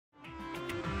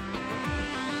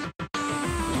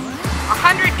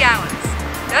gallons.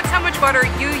 That's how much water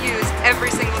you use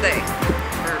every single day.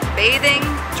 For bathing,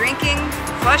 drinking,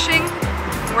 flushing.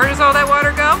 Where does all that water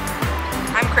go?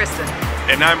 I'm Christen.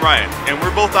 And I'm Ryan, and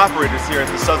we're both operators here at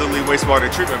the Southerly Wastewater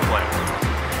Treatment Plant.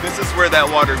 This is where that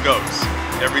water goes.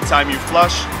 Every time you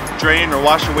flush, drain, or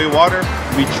wash away water,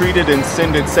 we treat it and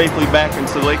send it safely back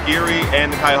into Lake Erie and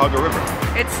the Cuyahoga River.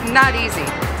 It's not easy.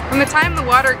 From the time the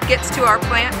water gets to our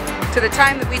plant to the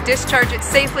time that we discharge it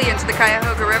safely into the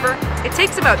Cuyahoga River, it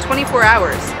takes about 24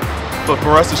 hours. But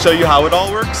for us to show you how it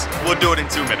all works, we'll do it in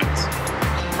 2 minutes.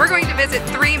 We're going to visit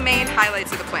 3 main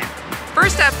highlights of the plant.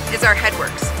 First up is our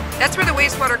Headworks. That's where the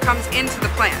wastewater comes into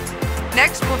the plant.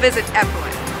 Next, we'll visit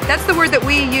Effluent. That's the word that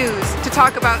we use to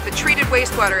talk about the treated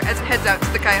wastewater as it heads out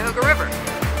to the Cuyahoga River.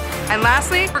 And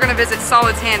lastly, we're going to visit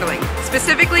solids handling,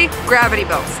 specifically gravity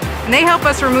belts. And they help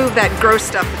us remove that gross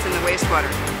stuff that's in the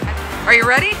wastewater. Are you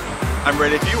ready? I'm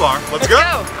ready if you are. Let's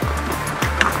go!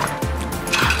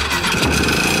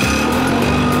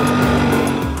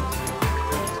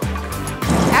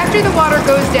 After the water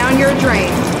goes down your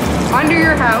drain, under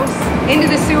your house, into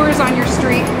the sewers on your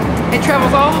street, it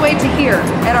travels all the way to here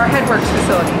at our Headworks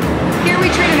facility. Here we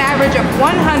treat an average of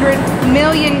 100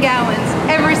 million gallons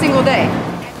every single day.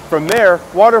 From there,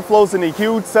 water flows into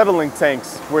huge settling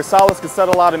tanks where solids can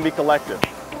settle out and be collected.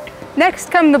 Next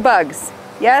come the bugs.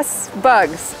 Yes,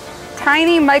 bugs.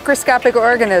 Tiny microscopic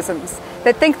organisms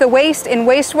that think the waste in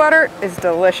wastewater is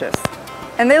delicious.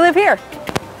 And they live here.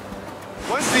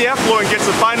 Once the effluent gets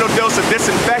a final dose of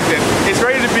disinfectant, it's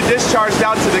ready to be discharged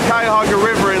out to the Cuyahoga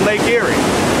River and Lake Erie.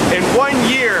 In 1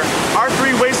 year, our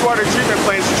 3 wastewater treatment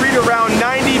plants treat around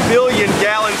 90 billion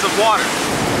gallons of water.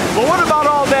 But what about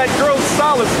all that gross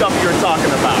solid stuff you're talking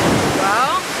about?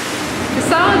 Well, the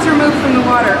solids removed from the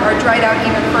water are dried out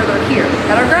even further here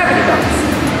at our gravity belts.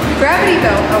 The gravity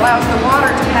belt allows the water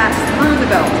to pass through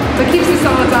the belt, but keeps the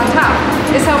solids on top.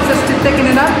 This helps us to thicken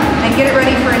it up and get it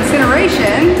ready for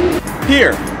incineration.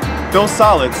 Here, those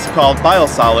solids, called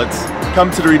biosolids, come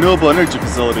to the renewable energy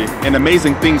facility and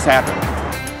amazing things happen.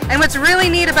 And what's really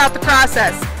neat about the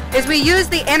process is we use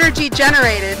the energy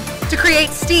generated to create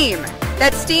steam.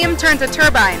 That steam turns a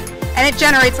turbine and it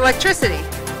generates electricity.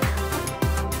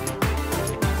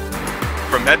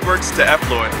 From Headworks to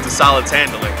Effluent to solids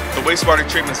handling, the wastewater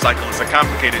treatment cycle is a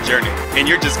complicated journey, and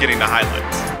you're just getting the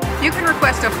highlights. You can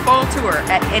request a full tour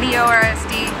at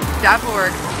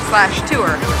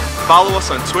neorsd.org/tour. Follow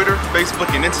us on Twitter, Facebook,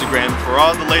 and Instagram for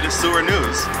all the latest sewer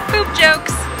news. Poop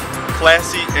jokes.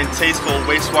 Classy and tasteful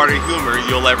wastewater humor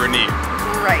you'll ever need.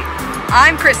 Right.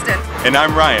 I'm Christen. And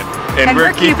I'm Ryan. And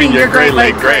we're keeping your Great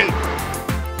Lake great.